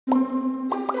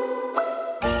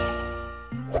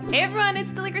Hey everyone,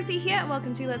 it's Deligracy here and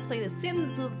welcome to Let's Play The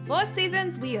Sims 4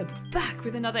 Seasons. We are back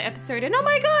with another episode and oh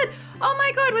my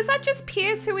god, was that just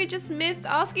Pierce who we just missed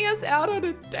asking us out on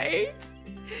a date?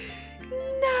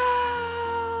 No!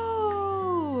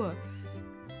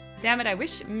 Damn it, I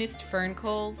wish missed phone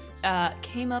calls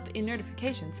came up in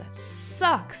notifications. That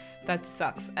sucks. That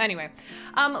sucks. Anyway,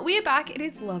 we are back. It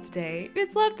is love day. It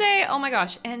is love day. Oh my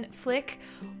gosh. And Flick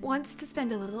wants to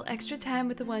spend a little extra time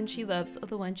with the one she loves or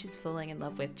the one she's falling in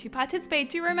love with to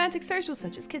participate to romantic socials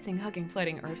such as kissing, hugging,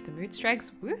 flirting, or if the mood strikes,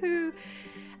 woohoo.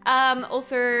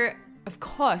 Also, of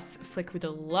course, Flick would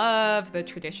love the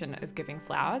tradition of giving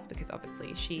flowers because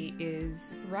obviously she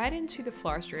is right into the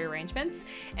floristry arrangements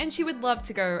and she would love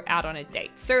to go out on a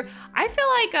date. So I feel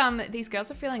like these girls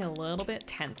are feeling a little bit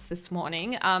tense this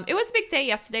morning. It was a big day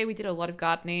yesterday. We did a lot of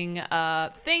gardening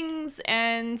things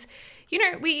and you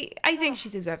know, I think she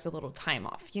deserves a little time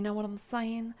off. You know what I'm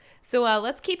saying? So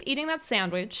let's keep eating that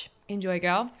sandwich. Enjoy,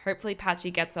 girl. Hopefully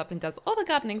Patchy gets up and does all the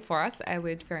gardening for us. I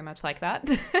would very much like that.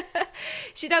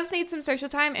 She does need some social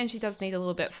time and she does need a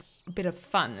little bit of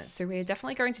fun. So we're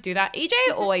definitely going to do that. EJ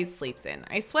always sleeps in.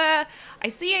 I swear, I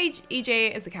see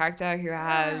EJ as a character who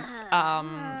has,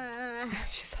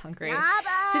 she's hungry.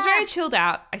 She's very chilled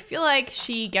out. I feel like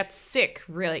she gets sick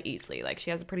really easily. Like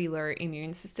she has a pretty low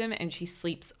immune system and she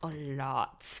sleeps a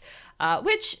lot,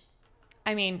 which,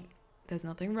 I mean, there's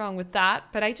nothing wrong with that,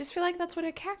 but I just feel like that's what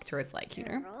her character is like, you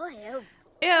know?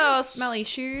 Ew, smelly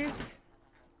shoes.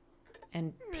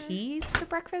 And peas for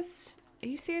breakfast? Are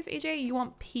you serious, AJ? You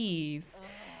want peas?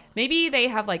 Maybe they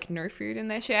have like no food in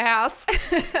their share house.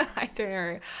 I don't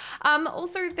know.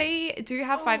 Also, they do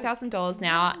have $5,000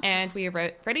 now and we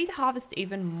are ready to harvest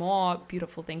even more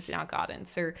beautiful things in our garden.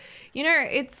 So, you know,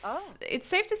 it's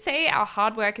safe to say our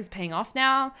hard work is paying off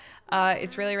now.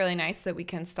 It's really, really nice that we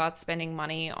can start spending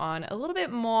money on a little bit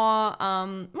more,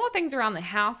 more things around the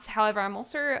house. However, I'm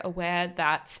also aware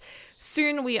that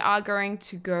soon we are going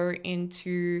to go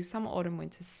into summer, autumn,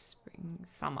 winter,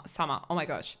 summer. Oh my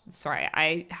gosh. Sorry.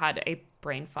 I had a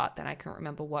brain fart then I couldn't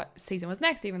remember what season was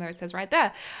next, even though it says right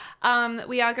there.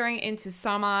 We are going into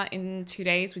summer in 2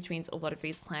 days, which means a lot of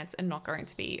these plants are not going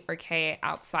to be okay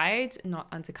outside, not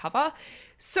under cover.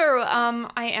 So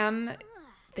I am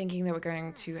thinking that we're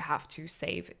going to have to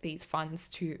save these funds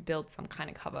to build some kind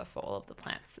of cover for all of the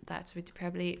plants. That would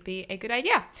probably be a good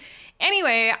idea.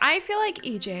 Anyway, I feel like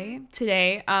EJ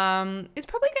today is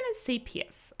probably going to see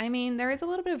Pierce. I mean, there is a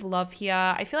little bit of love here.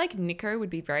 I feel like Nico would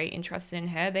be very interested in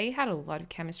her. They had a lot of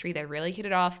chemistry. They really hit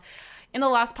it off. In the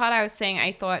last part, I was saying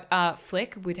I thought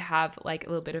Flick would have like a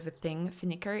little bit of a thing for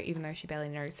Nico, even though she barely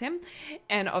knows him.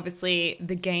 And obviously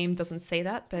the game doesn't say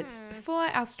that, but for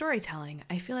our storytelling,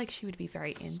 I feel like she would be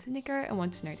very into Nico and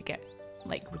want to know to get,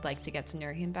 like, would like to get to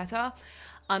know him better.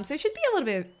 So she'd be a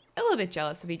little bit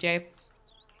jealous of EJ.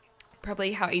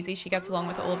 Probably how easy she gets along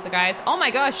with all of the guys. Oh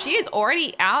my gosh, she is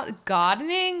already out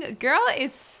gardening. Girl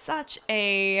is such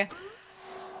a,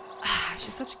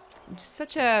 she's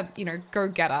such a, you know,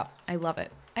 go-getter. I love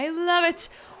it. I love it.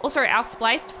 Also, our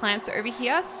spliced plants are over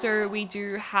here. So we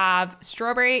do have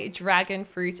strawberry, dragon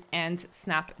fruit, and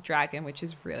snapdragon, which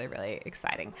is really, really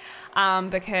exciting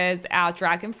because our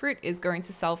dragon fruit is going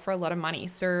to sell for a lot of money.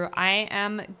 So I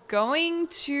am going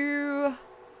to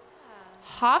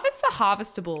harvest the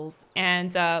harvestables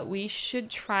and we should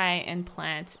try and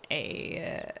plant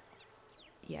a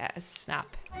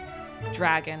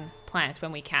snapdragon plant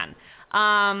when we can.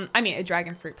 I mean, a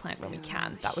dragon fruit plant when we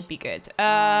can. That would be good.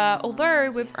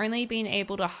 Although we've only been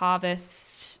able to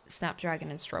harvest snapdragon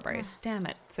and strawberries. Damn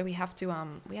it. So we have to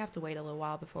wait a little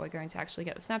while before we're going to actually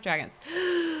get the snapdragons.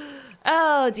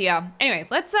 Oh dear. Anyway,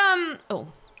 let's oh,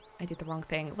 I did the wrong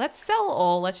thing. Let's sell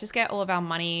all. Let's just get all of our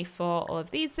money for all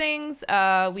of these things.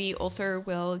 We also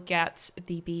will get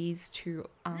the bees to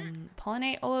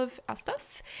pollinate all of our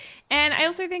stuff. And I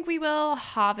also think we will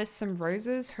harvest some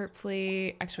roses.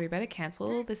 Hopefully, actually, we better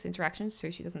cancel this interaction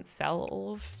so she doesn't sell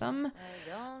all of them.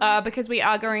 Because we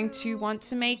are going to want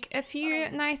to make a few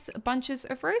nice bunches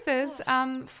of roses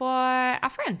for our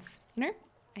friends. You know,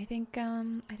 I think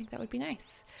that would be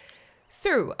nice.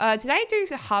 So, did I do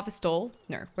harvest all?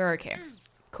 No, we're okay.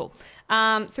 Cool.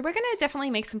 So we're going to definitely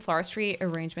make some floristry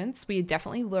arrangements. We are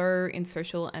definitely low in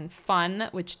social and fun,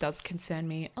 which does concern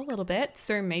me a little bit.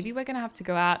 So maybe we're going to have to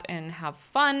go out and have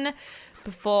fun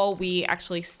before we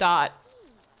actually start,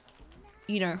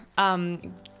 you know,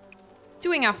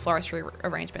 doing our floristry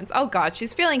arrangements. Oh God,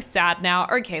 she's feeling sad now.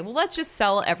 Okay, well, let's just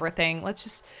sell everything.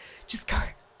 Let's just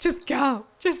go.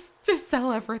 Just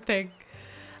sell everything.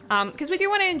 Because we do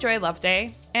want to enjoy Love Day.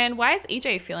 And why is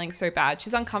EJ feeling so bad?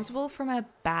 She's uncomfortable from a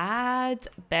bad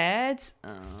bed. Oh,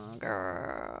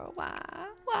 girl.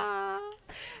 Why?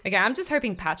 Okay, I'm just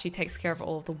hoping Patchy takes care of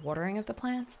all of the watering of the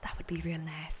plants. That would be real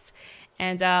nice.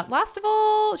 And last of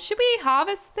all, should we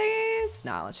harvest these?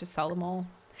 No, let's just sell them all.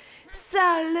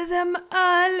 Sell them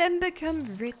all and become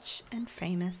rich and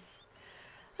famous.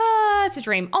 It's a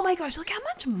dream. Oh my gosh, look how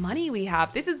much money we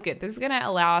have. This is good. This is going to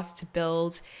allow us to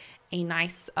build a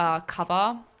nice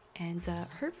cover. And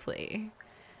hopefully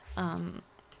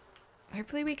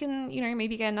we can, you know,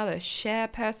 maybe get another share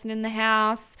person in the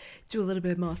house, do a little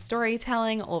bit more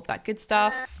storytelling, all of that good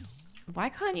stuff. Why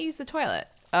can't you use the toilet?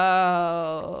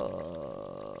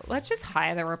 Oh, let's just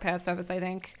hire the repair service, I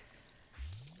think.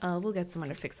 We'll get someone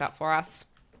to fix that for us.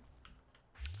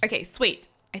 Okay, sweet.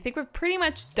 I think we're pretty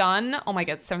much done. Oh my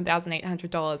God,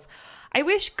 $7,800. I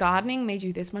wish gardening made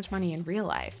you this much money in real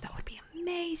life. That would be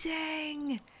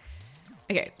amazing.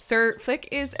 Okay, so Flick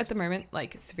is at the moment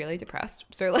like severely depressed.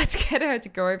 So let's get her to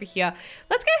go over here.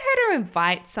 Let's get her to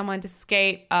invite someone to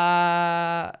skate.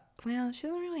 Well, she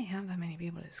doesn't really have that many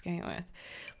people to skate with.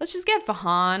 Let's just get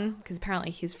Vahan, because apparently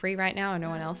he's free right now and no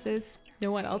one else is.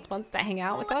 No one else wants to hang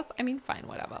out with us. I mean, fine,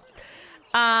 whatever.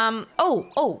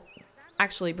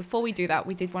 Actually, before we do that,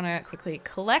 we did want to quickly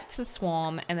collect the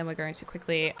swarm, and then we're going to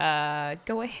quickly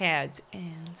go ahead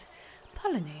and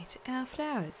pollinate our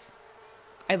flowers.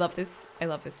 I love this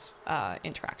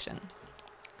interaction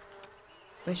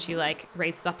where she like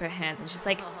raises up her hands and she's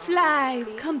like, flies,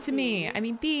 come to me. I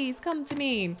mean, bees, come to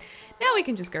me. Now we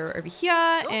can just go over here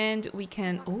and we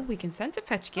can send to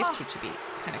fetch gift, which would be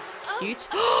kind of cute.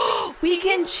 We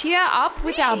can cheer up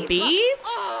with our bees.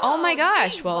 Oh my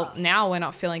gosh. Well, now we're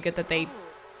not feeling good that they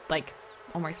like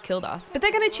almost killed us, but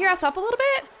they're going to cheer us up a little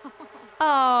bit.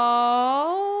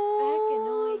 Oh,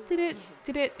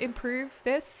 did it improve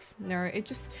this? No, it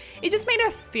just made her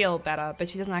feel better, but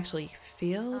she doesn't actually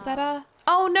feel better.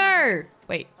 Oh no!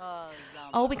 Wait.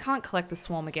 Oh, we can't collect the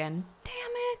swarm again. Damn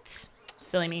it.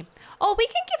 Silly me. Oh, we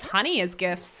can give honey as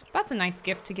gifts. That's a nice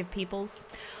gift to give peoples.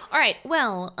 All right,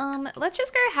 well, let's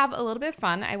just go have a little bit of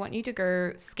fun. I want you to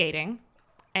go skating.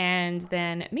 And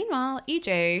then meanwhile,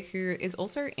 EJ, who is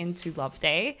also into Love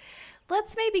Day,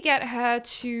 let's maybe get her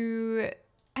to...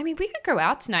 I mean, we could go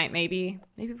out tonight, maybe.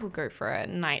 Maybe we'll go for a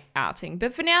night outing.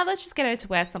 But for now, let's just get her to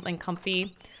wear something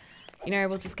comfy. You know,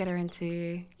 we'll just get her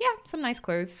into, yeah, some nice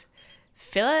clothes.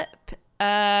 Philip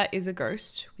is a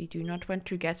ghost. We do not want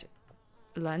to get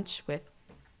lunch with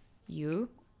you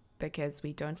because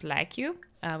we don't like you.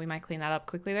 We might clean that up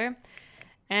quickly, though.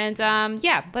 And,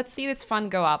 yeah, let's see this fun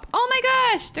go up. Oh, my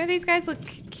gosh. Don't these guys look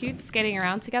cute skating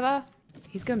around together?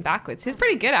 He's going backwards. He's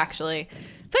pretty good, actually.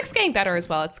 Flick's getting better as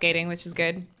well at skating, which is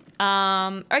good.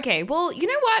 Okay, well, you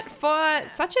know what? For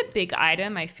such a big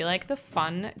item, I feel like the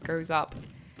fun goes up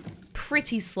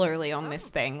pretty slowly on this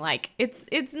thing. Like,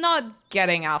 it's not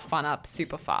getting our fun up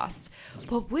super fast.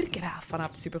 What would get our fun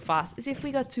up super fast is if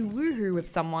we got to woohoo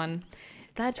with someone.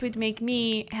 That would make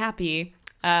me happy.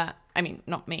 I mean,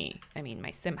 not me. I mean,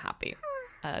 my sim happy.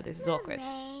 This is awkward.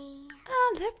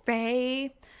 Oh, love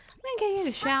Ray. I'm gonna get you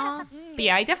to shower. But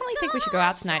yeah, I definitely think we should go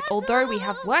out tonight, although we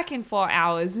have work in 4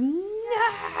 hours.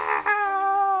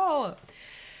 No!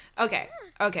 Okay,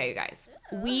 you guys.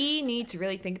 We need to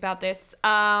really think about this.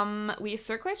 We are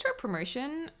so close to a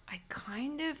promotion.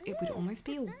 It would almost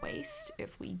be a waste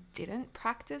if we didn't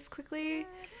practice quickly.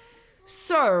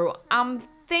 So, I'm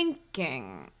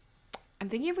thinking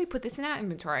if we put this in our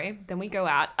inventory, then we go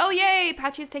out. Oh, yay!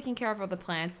 Patchy is taking care of all the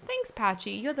plants. Thanks,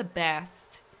 Patchy. You're the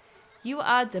best. You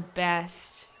are the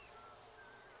best.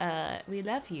 We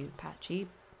love you, Patchy.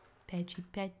 Patchy,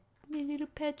 my little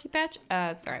Patchy Patch.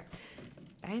 Sorry.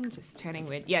 I'm just turning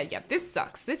weird. Yeah, this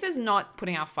sucks. This is not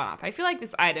putting our fun up. I feel like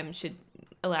this item should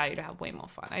allow you to have way more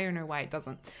fun. I don't know why it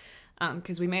doesn't.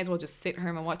 Because we may as well just sit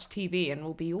home and watch TV and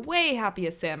we'll be a way happier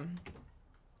sim.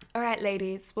 All right,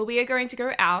 ladies. Well, we are going to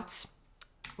go out.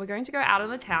 We're going to go out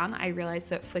in the town. I realize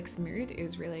that Flick's mood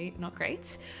is really not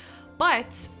great.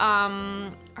 But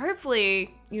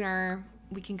hopefully, you know,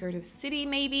 we can go to the city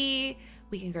maybe.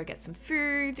 We can go get some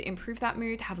food, improve that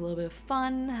mood, have a little bit of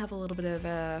fun, have a little bit of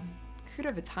a good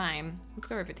over time. Let's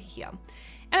go over to here.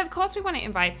 And of course, we want to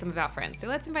invite some of our friends. So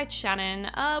let's invite Shannon.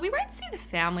 We won't see the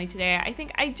family today. I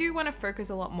think I do want to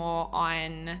focus a lot more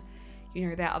on, you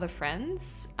know, their other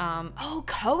friends. Oh,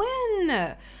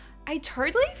 Cohen. I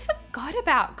totally forgot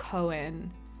about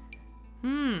Cohen.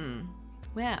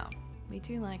 Well. We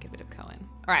do like a bit of Cohen.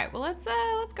 All right, well, let's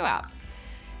go out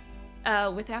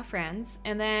with our friends.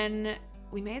 And then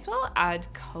we may as well add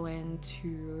Cohen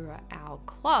to our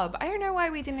club. I don't know why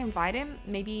we didn't invite him.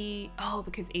 Maybe, oh,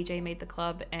 because EJ made the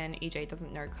club and EJ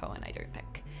doesn't know Cohen, I don't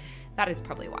think. That is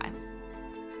probably why.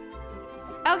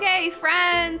 Okay,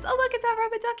 friends. Oh, look, it's our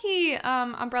rubber ducky.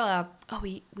 Umbrella. Oh,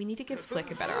 we need to give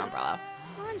Flick a better umbrella.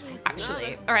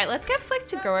 Actually. All right, let's get Flick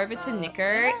to go over to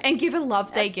Nicker and give a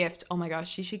love day gift. Oh my gosh,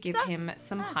 she should give him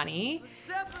some honey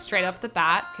straight off the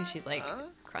bat because she's like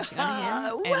crushing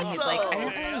on him. And he's like, I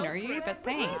don't really know you, but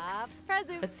thanks.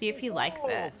 Let's see if he likes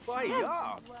it.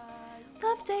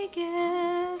 Love day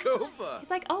gift. He's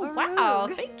like, oh wow,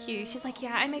 thank you. She's like,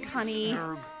 yeah, I make honey.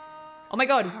 Oh my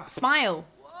god, smile.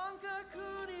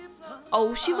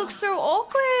 Oh, she looks so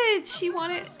awkward.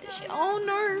 Oh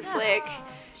no, Flick.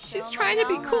 She's trying to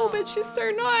be cool, but she's so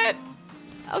not.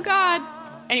 Oh god.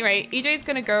 Anyway, EJ's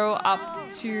gonna go up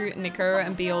to Nicker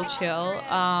and be all chill.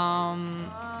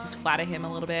 Just flatter him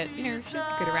a little bit. You know, she's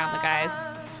good around the guys.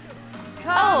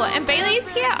 Oh, and Bailey's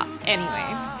here.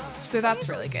 Anyway, so that's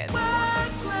really good. Oh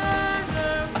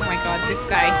my god, this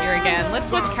guy here again. Let's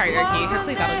watch karaoke.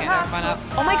 Hopefully that'll get her fun up.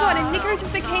 Oh my god, and Nicker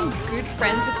just became good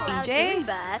friends with EJ.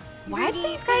 Why do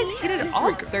these guys hit it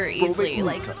off so easily?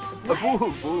 Like, what?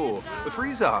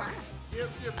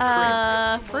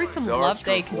 Throw some love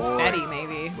day confetti,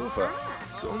 maybe.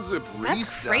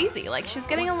 That's crazy. Like, she's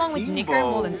getting along with Nicker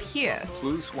more than Pierce.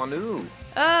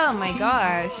 Oh my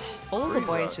gosh. All the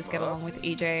boys just get along with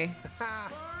EJ.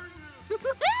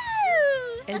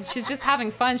 And she's just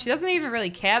having fun. She doesn't even really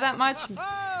care that much.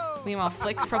 Meanwhile,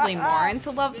 Flick's probably more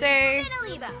into Love Day.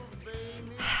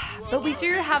 But we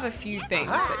do have a few things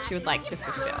that she would like to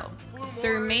fulfill.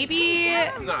 So maybe...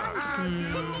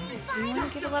 do you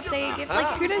want to give a Love Day a gift? Like,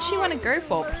 who does she want to go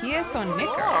for? Pierce or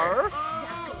Nicker?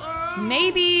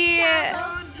 Maybe...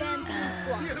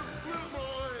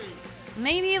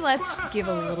 maybe let's give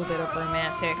a little bit of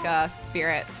romantic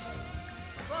spirit.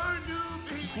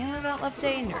 Plan about Love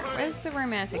Day? No. Where's the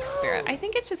romantic spirit? I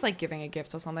think it's just like giving a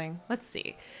gift or something. Let's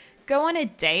see. Go on a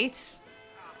date.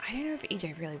 I don't know if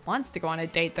EJ really wants to go on a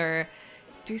date though.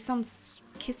 Do some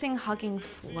kissing, hugging,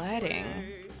 flirting.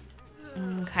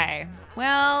 Okay.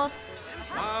 Well,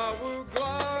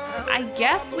 I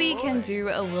guess we can do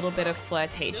a little bit of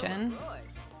flirtation.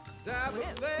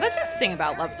 Let's just sing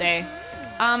about Love Day.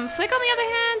 Flick, on the other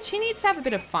hand, she needs to have a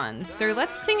bit of fun. So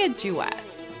let's sing a duet.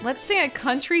 Let's sing a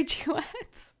country duet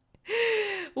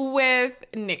with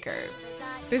Nicker.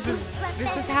 This is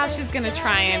how she's gonna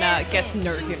try and get to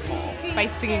know him more, by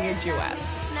singing a duet.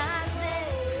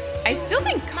 I still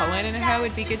think Cohen and her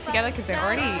would be good together because they're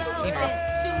already, you know.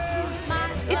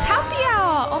 It's happy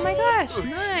hour! Oh my gosh,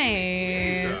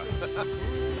 nice.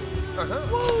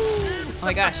 Oh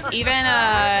my gosh, even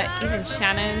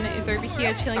Shannon is over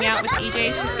here chilling out with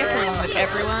EJ. She just gets along with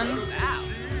everyone.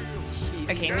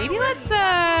 Okay, maybe let's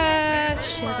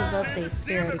share the Love Day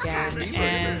spirit again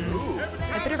and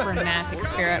a bit of romantic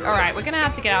spirit. All right, we're gonna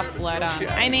have to get our flirt on.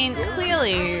 I mean,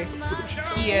 clearly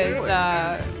he is you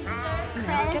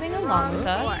know, getting along with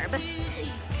us.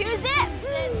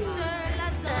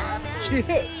 Trying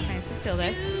to fulfill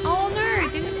this. Oh no,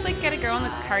 didn't Flick get a girl on the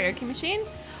karaoke machine?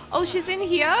 Oh, she's in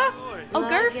here? Oh,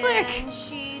 go Flick!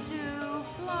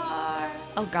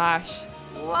 Oh gosh.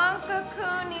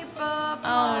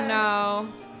 Oh no.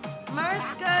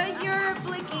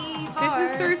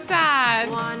 This is so sad.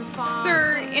 So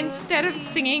instead of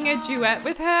singing a duet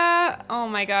with her, oh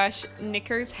my gosh,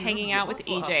 Nicker's hanging out with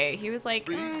EJ. He was like,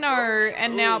 no.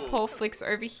 And now poor Flick's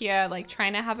over here, like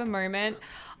trying to have a moment.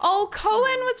 Oh,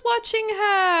 Cohen was watching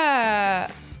her.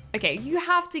 Okay, you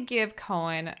have to give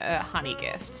Cohen a honey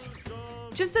gift.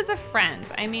 Just as a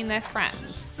friend. I mean, they're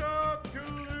friends.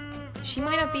 She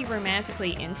might not be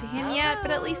romantically into him yet,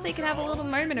 but at least they can have a little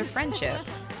moment of friendship.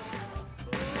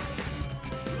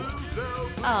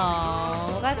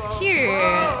 Oh, that's cute.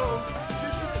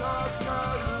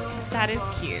 That is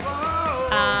cute.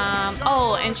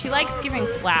 Oh, and she likes giving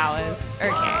flowers.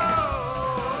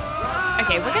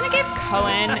 Okay, we're gonna give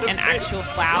Cohen an actual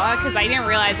flower because I didn't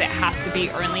realize it has to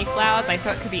be only flowers. I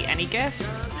thought it could be any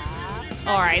gift.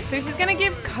 All right, so she's gonna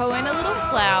give Cohen a little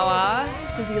flower.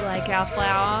 Does he like our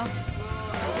flower?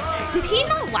 Did he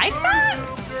not like that?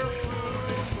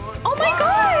 Oh my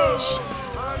gosh!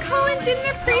 Cohen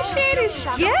didn't appreciate his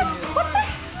gift? What the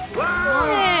heck?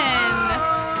 Cohen!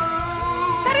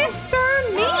 That is so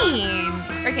mean!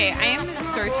 Okay, I am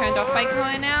so turned off by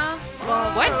Cohen now.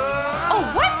 What?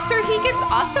 Oh, what? So he gives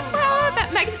us a flower?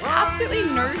 That makes absolutely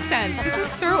no sense. This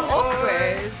is so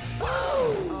awkward.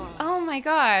 Oh my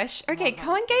gosh. Okay,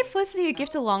 Cohen gave Felicity a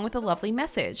gift along with a lovely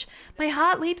message. My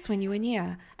heart leaps when you are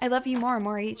near. I love you more and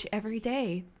more every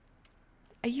day.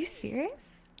 Are you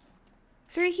serious?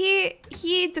 So he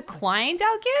declined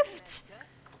our gift?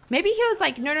 Maybe he was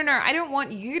like, no, I don't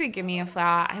want you to give me a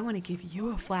flower. I want to give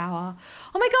you a flower.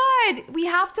 Oh my God, we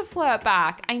have to flirt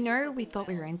back. I know we thought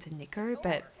we were into Nico,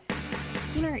 but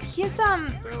you know, he's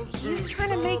trying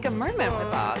to make a moment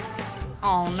with us.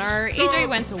 Oh no, EJ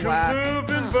went to work.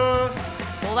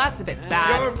 Well, that's a bit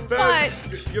sad, but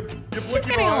he's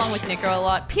getting along with Nico a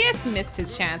lot. Pierce missed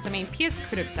his chance. I mean, Pierce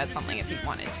could have said something if he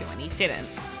wanted to, and he didn't.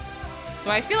 So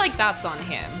I feel like that's on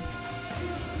him.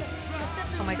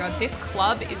 Oh my god, this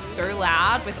club is so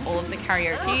loud with all of the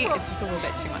karaoke. It's just a little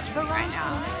bit too much for me right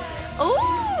now.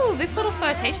 Oh, this little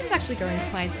flirtation is actually going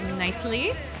quite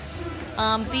nicely.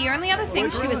 The only other thing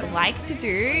she would like to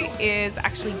do is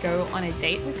actually go on a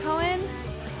date with Cohen.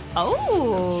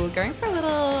 Oh, going for a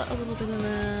little bit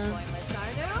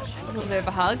of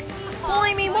a hug. Well,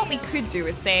 I mean, what we could do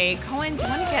is say, Cohen, do you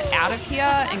want to get out of here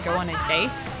and go on a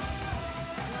date?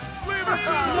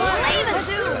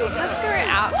 Let's go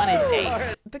out on a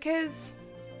date, because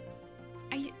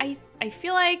I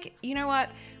feel like, you know what,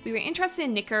 we were interested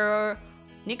in Nico.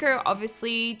 Nico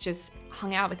obviously just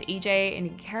hung out with EJ and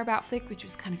didn't care about Flick, which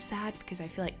was kind of sad because I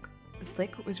feel like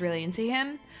Flick was really into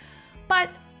him. But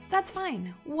that's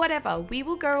fine, whatever. We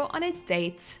will go on a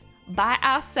date by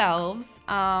ourselves.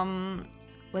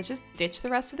 Let's just ditch the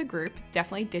rest of the group,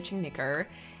 definitely ditching Nico.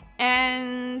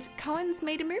 And Cohen's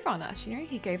made a move on us, you know,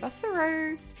 he gave us the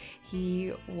rose.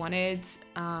 He wanted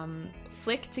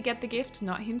Flick to get the gift,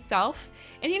 not himself.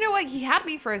 And you know what, he had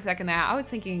me for a second there. I was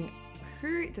thinking,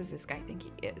 who does this guy think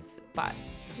he is? But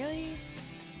really,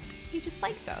 he just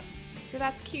liked us, so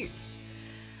that's cute.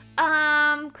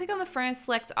 Click on the phone,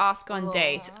 select ask on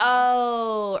date.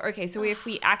 Oh, okay, so if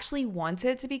we actually want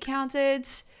it to be counted,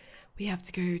 we have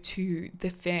to go to the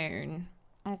phone.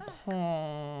 Okay.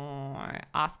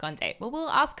 Ask on date. Well, we'll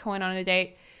ask Cohen on a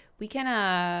date. We can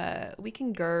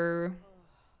go.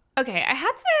 Okay, I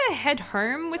had to head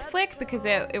home with Flick because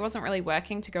it wasn't really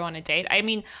working to go on a date. I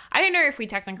mean, I don't know if we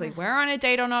technically were on a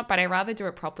date or not, but I'd rather do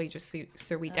it properly just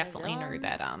so we definitely know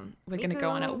that we're gonna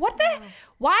go on a. What the?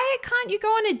 Why can't you go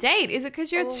on a date? Is it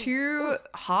because you're too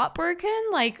heartbroken?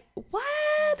 Like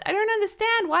what? I don't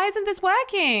understand. Why isn't this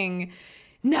working?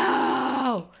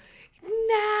 No.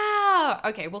 No.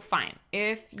 Okay, well, fine.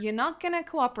 If you're not gonna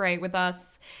cooperate with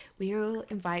us, we'll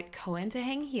invite Cohen to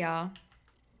hang here.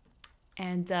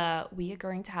 And we are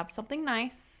going to have something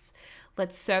nice.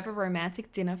 Let's serve a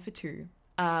romantic dinner for two.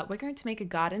 We're going to make a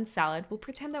garden salad. We'll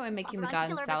pretend that we're making the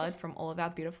garden salad from all of our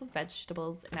beautiful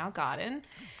vegetables in our garden.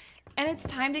 And it's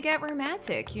time to get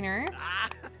romantic, you know?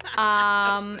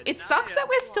 It sucks that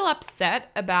we're still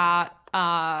upset about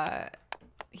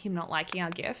him not liking our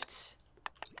gift.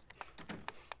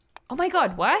 Oh my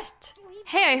god, what?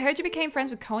 Hey, I heard you became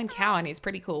friends with Cohen Cowan. He's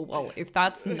pretty cool. Well, if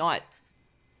that's not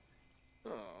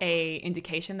a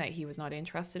indication that he was not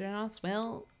interested in us,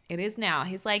 well, it is now.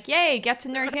 He's like, yay, get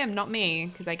to know him, not me,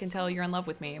 because I can tell you're in love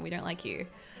with me and we don't like you.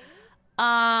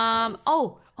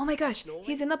 Oh my gosh,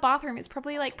 he's in the bathroom. It's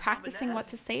probably like practicing what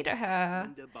to say to her.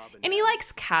 And he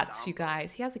likes cats, you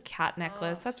guys. He has a cat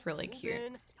necklace. That's really cute.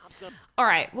 All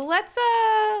right, well,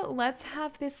 let's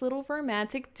have this little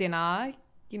romantic dinner,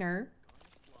 you know.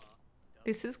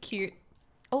 This is cute.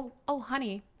 Oh,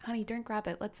 honey, don't grab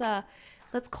it. Let's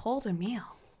call it a meal.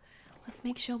 Let's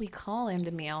make sure we call him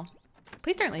the meal.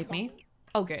 Please don't leave me.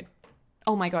 Oh, good.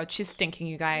 Oh my god, she's stinking,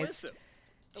 you guys.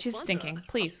 She's stinking.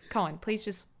 Please, Cohen, please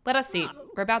just let us eat.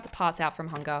 We're about to pass out from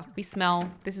hunger. We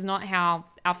smell. This is not how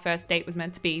our first date was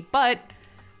meant to be, but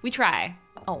we try.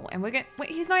 Oh, and wait,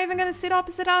 he's not even gonna sit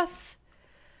opposite us?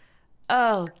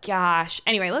 Oh gosh.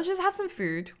 Anyway, let's just have some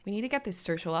food. We need to get this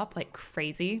social up like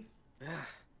crazy.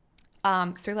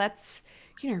 So let's,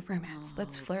 you know, romance.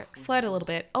 Let's flirt a little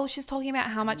bit. Oh, she's talking about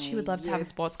how much she would love to have a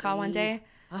sports car one day.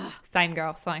 Same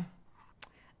girl, same.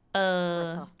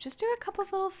 Just do a couple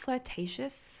of little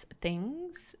flirtatious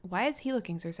things. Why is he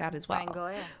looking so sad as well? Oh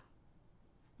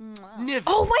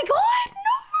my god,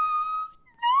 no!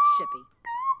 Shippy.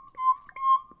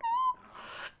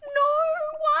 No,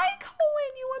 why,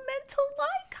 Cohen? You were meant to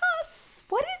like us.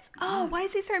 What is, why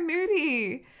is he so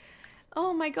moody?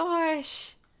 Oh my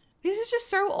gosh. This is just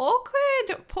so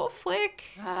awkward. Poor Flick.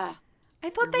 I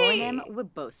thought they...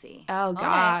 Oh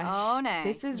gosh.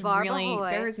 This is really...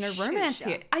 There is no romance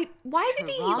here. Why did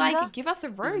he like give us a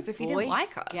rose if he didn't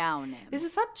like us? This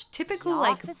is such typical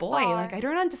like boy. Like I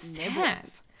don't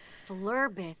understand.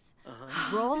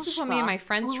 This is what me and my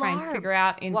friends try and figure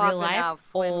out in real life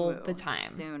all the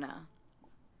time.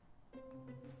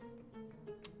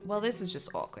 Well, this is just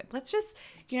awkward. Let's just,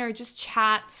 you know, just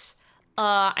chat.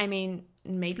 I mean,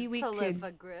 maybe we could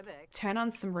turn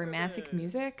on some romantic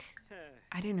music.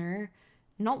 I don't know.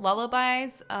 Not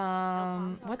lullabies.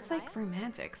 What's like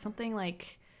romantic? Something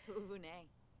like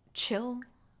chill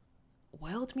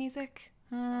world music?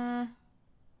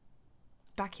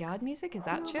 Backyard music? Is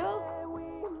that chill?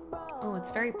 Oh,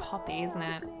 it's very poppy, isn't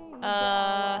it?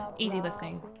 Easy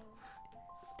listening.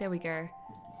 There we go.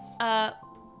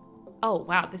 Oh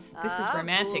wow, this is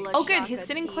romantic. Oh good, he's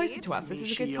sitting closer to us. This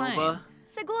is a good sign.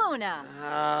 Siglona.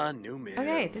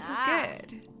 Okay, this is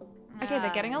good. Okay,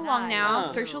 they're getting along now.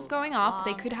 Social's going up.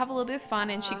 They could have a little bit of fun,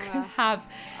 and she could have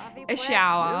a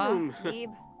shower.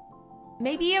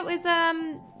 Maybe it was,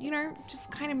 you know,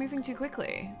 just kind of moving too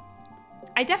quickly.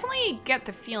 I definitely get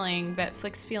the feeling that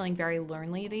Flick's feeling very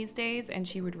lonely these days, and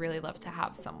she would really love to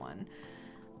have someone.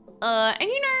 And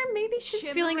you know, maybe she's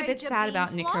feeling a bit sad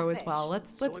about Nico as well.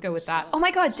 Let's go with that. Oh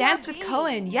my god, dance with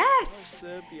Cohen. Yes!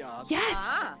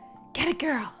 Yes! Get a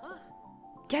girl.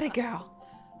 Get a girl.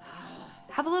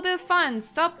 Have a little bit of fun.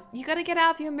 Stop. You gotta get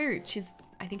out of your mood.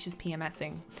 I think she's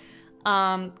PMSing.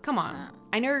 Come on.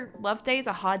 I know Love Day is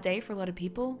a hard day for a lot of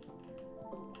people.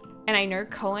 And I know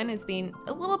Cohen has been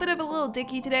a little bit of a little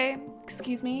dicky today.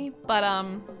 Excuse me. But,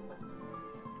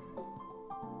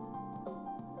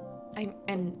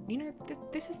 and you know,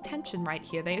 this is tension right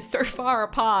here. They are so far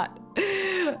apart.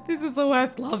 This is the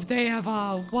worst love day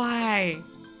ever. Why?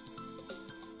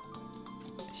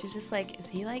 She's just like, is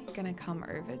he like gonna come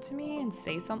over to me and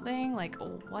say something? Like,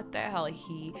 oh, what the hell?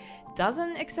 He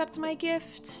doesn't accept my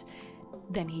gift,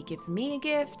 then he gives me a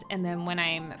gift, and then when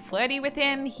I'm flirty with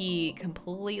him, he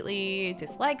completely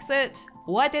dislikes it.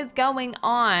 What is going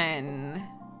on?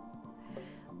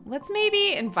 Let's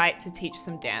maybe invite to teach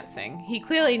some dancing. He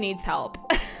clearly needs help.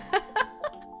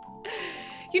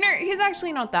 You know, he's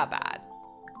actually not that bad.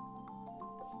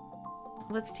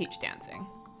 Let's teach dancing.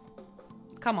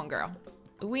 Come on, girl.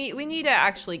 We need to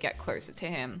actually get closer to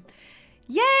him.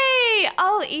 Yay!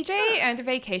 Oh, EJ earned a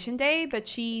vacation day, but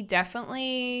she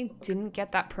definitely didn't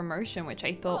get that promotion, which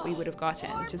I thought we would have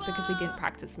gotten, just because we didn't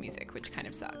practice music, which kind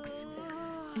of sucks.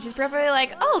 And she's probably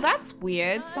like, oh, that's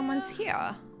weird. Someone's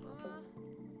here.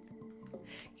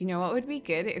 You know what would be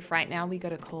good if right now we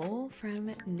got a call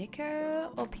from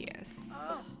Nico or Pierce?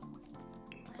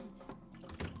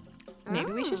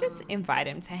 Maybe we should just invite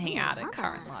him to hang out at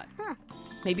Current Lot.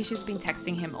 Maybe she's been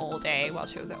texting him all day while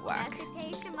she was at work.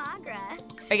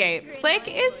 Okay, Flick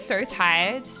is so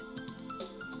tired.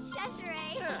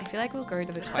 I feel like we'll go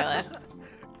to the toilet.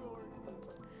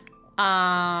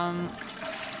 But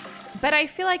I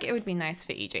feel like it would be nice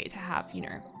for EJ to have, you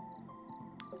know,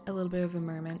 a little bit of a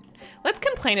moment. Let's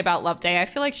complain about Love Day. I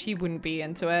feel like she wouldn't be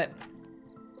into it.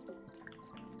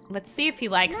 Let's see if he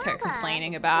likes her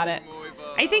complaining about it.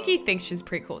 I think he thinks she's a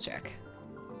pretty cool chick.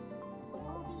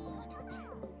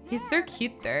 He's so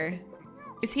cute though.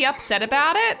 Is he upset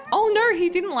about it? Oh no, he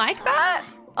didn't like that?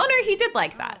 Oh no, he did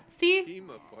like that. See?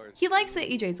 He likes that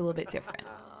EJ's a little bit different.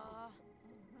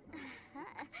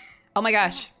 Oh my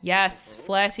gosh, yes,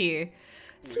 flirty.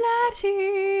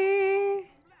 Flirty.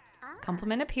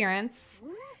 Compliment appearance.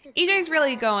 EJ's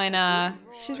really going,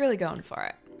 she's really going for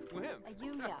it.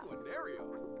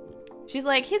 She's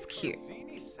like, he's cute.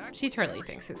 She totally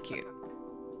thinks he's cute.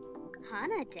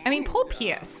 I mean, poor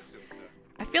Pierce.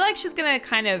 I feel like she's gonna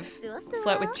kind of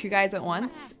flirt with two guys at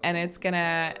once, and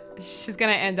she's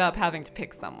gonna end up having to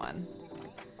pick someone.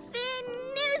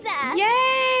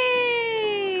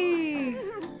 Yay!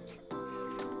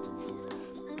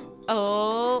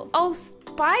 Oh,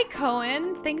 bye,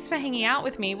 Cohen. Thanks for hanging out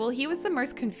with me. Well, he was the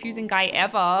most confusing guy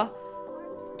ever.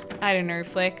 I don't know,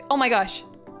 Flick. Oh my gosh.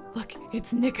 Look,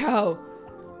 it's Nico.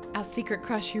 Our secret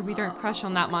crush who we don't crush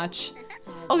on that much.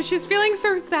 Oh, she's feeling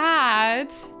so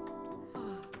sad.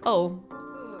 Oh,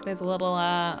 there's a little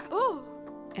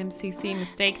MCC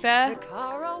mistake there.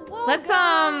 Let's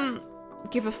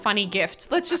give a funny gift.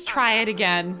 Let's just try it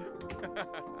again.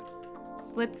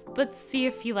 Let's see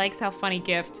if he likes our funny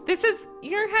gift. This is, you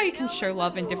know how you can show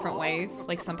love in different ways?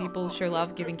 Like some people show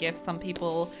love giving gifts, some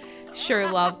people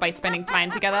show love by spending time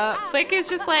together. Flick is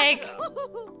just like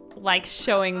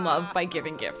showing love by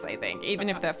giving gifts, I think, even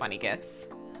if they're funny gifts.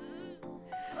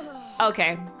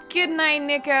 Okay, good night,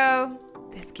 Nico.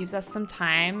 This gives us some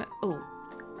time,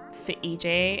 for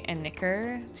EJ and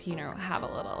Nicker to, you know, have a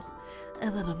little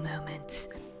moment.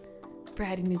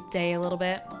 Brighten his day a little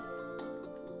bit.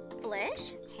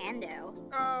 Flish? Hando.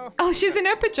 Oh, she's in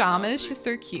her pajamas. She's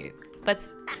so cute.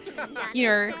 Let's, you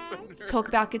know, talk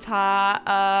about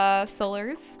guitar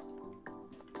solos.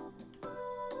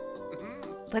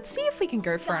 Let's see if we can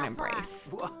go for an embrace.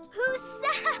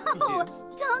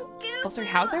 Also,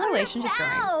 how's their relationship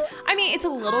going? I mean, it's a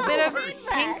little bit of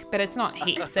pink, but it's not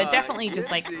heaps. They're definitely just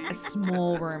like a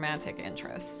small romantic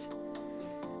interest.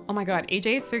 Oh my god,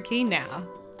 AJ is so keen now.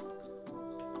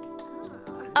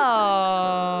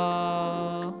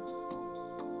 Oh.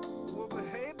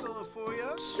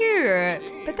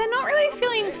 Cute, but they're not really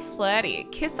feeling flirty.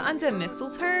 Kiss under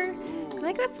mistletoe? Can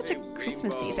like that's such a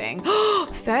Christmassy thing.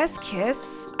 First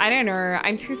kiss? I don't know.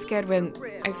 I'm too scared when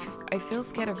I feel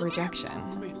scared of rejection.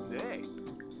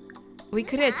 We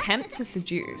could attempt to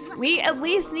seduce. We at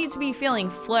least need to be feeling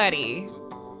flirty.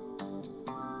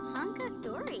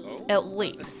 At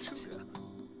least.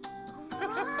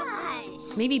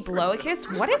 Maybe blow a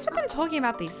kiss? What is with them talking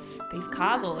about these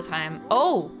cars all the time?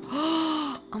 Oh!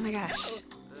 Oh my gosh.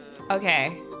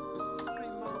 Okay.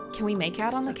 Can we make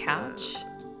out on the couch?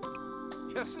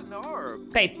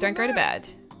 Babe, don't go to bed.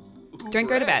 Don't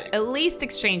go to bed. At least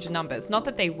exchange numbers. Not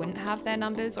that they wouldn't have their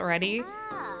numbers already.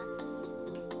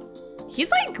 He's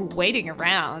like waiting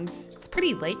around. It's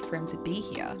pretty late for him to be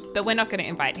here. But we're not going to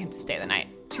invite him to stay the night.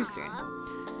 Too soon.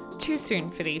 Too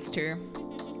soon for these two.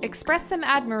 Express some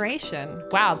admiration.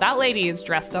 Wow, that lady is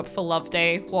dressed up for Love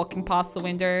Day, walking past the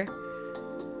window.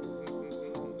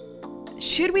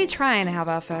 Should we try and have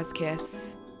our first kiss?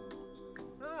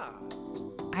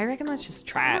 I reckon let's just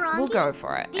try it. We'll go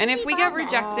for it. And if we get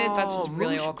rejected, that's just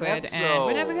really awkward. And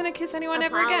we're never gonna kiss anyone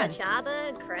ever again.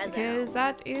 Because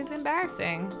that is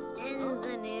embarrassing.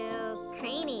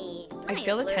 I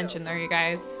feel the tension though, you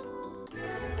guys.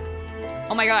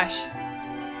 Oh my gosh.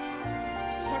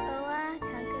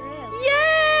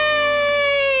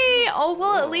 Yay! Oh,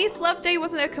 well, at least Love Day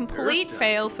wasn't a complete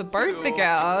fail for both the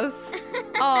girls.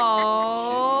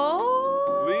 Oh.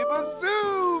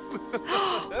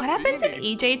 What happens if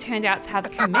EJ turned out to have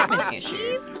commitment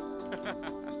issues?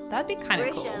 That'd be kind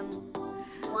of cool.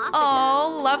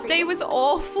 Oh, Love Day was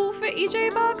awful for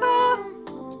EJ Barker.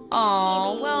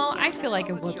 Oh, well, I feel like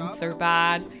it wasn't so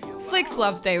bad. Flick's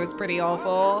Love Day was pretty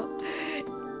awful.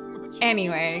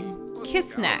 Anyway,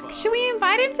 kiss next. Should we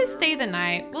invite him to stay the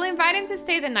night? We'll invite him to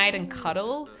stay the night and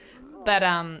cuddle, but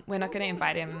we're not gonna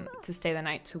invite him to stay the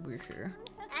night to woohoo.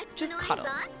 Just cuddle.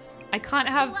 I can't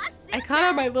have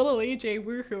my little EJ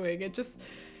woohooing. It just,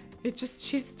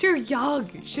 she's too young.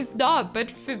 She's not,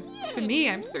 but for me,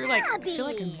 I'm sort of like, I feel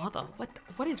like a mother.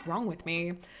 What is wrong with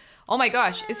me? Oh my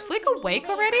gosh, is Flick awake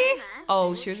already?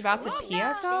 Oh, she was about to pee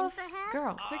herself?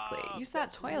 Girl, quickly, use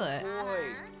that toilet.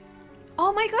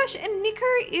 Oh my gosh, and Nico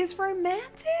is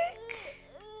romantic?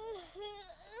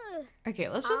 Okay,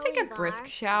 let's just take a brisk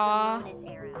shower.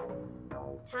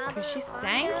 Because she's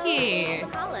stanky.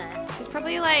 She's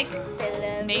probably like,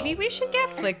 maybe we should get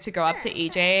Flick to go up to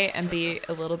EJ and be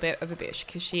a little bit of a bitch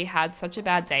because she had such a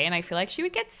bad day and I feel like she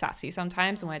would get sassy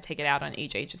sometimes and want to take it out on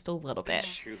EJ just a little bit.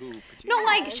 Not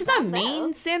like, she's not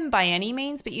mean sim by any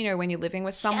means, but you know, when you're living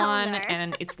with someone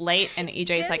and it's late and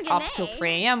EJ's like up till 3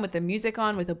 AM with the music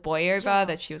on with a boy over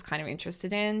that she was kind of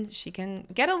interested in, she can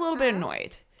get a little bit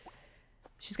annoyed.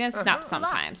 She's gonna snap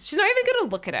sometimes. She's not even gonna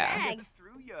look at her.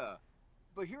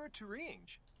 Oh,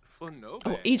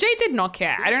 EJ did not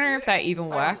care. I don't know if that even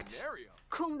worked.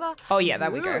 Oh yeah,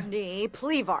 there we go.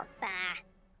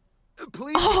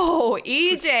 Oh,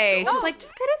 EJ. She's like,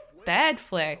 just go to bed,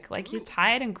 Flick. Like, you're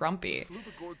tired and grumpy.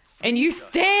 And you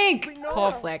stink!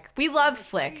 Poor Flick. We love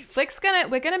Flick.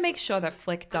 We're gonna make sure that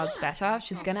Flick does better.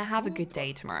 She's gonna have a good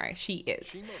day tomorrow. She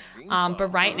is.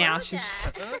 But right now,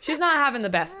 she's not having the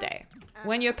best day.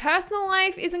 When your personal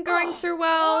life isn't going so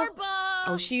well.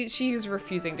 Oh, she's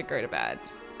refusing to go to bed.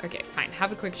 Okay, fine.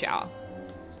 Have a quick shower.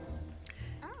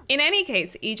 In any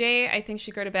case, EJ, I think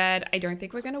should go to bed. I don't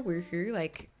think we're gonna woohoo,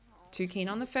 like, too keen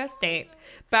on the first date.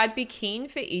 But I'd be keen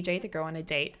for EJ to go on a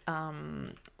date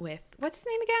with, what's his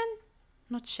name again?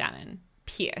 Not Shannon.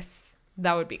 Pierce.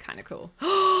 That would be kind of cool.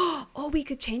 Oh, we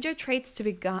could change our traits to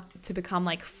become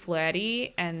like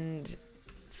flirty and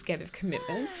scared of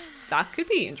commitment. That could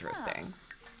be interesting.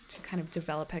 To kind of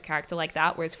develop her character like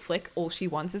that, whereas Flick, all she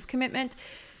wants is commitment,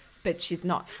 but she's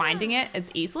not finding it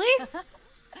as easily.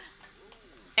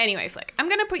 Anyway, Flick, I'm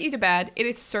gonna put you to bed. It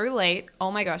is so late. Oh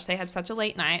my gosh, they had such a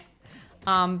late night.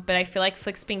 But I feel like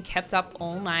Flick's been kept up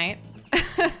all night.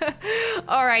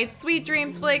 All right, sweet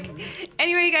dreams, Flick.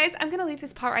 Anyway, you guys, I'm gonna leave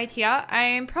this part right here.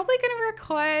 I'm probably gonna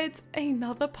record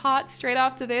another part straight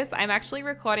after this. I'm actually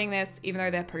recording this, even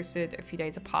though they're posted a few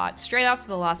days apart, straight after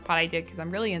the last part I did because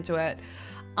I'm really into it.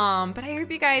 But I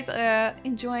hope you guys are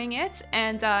enjoying it.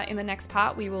 And in the next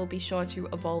part, we will be sure to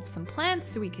evolve some plants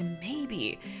so we can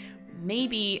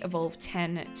maybe evolve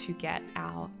 10 to get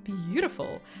our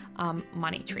beautiful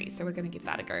money tree. So we're gonna give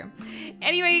that a go.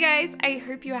 Anyway, you guys, I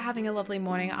hope you are having a lovely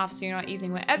morning, afternoon, or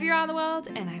evening, wherever you are in the world,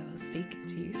 and I will speak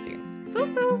to you soon.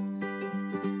 So.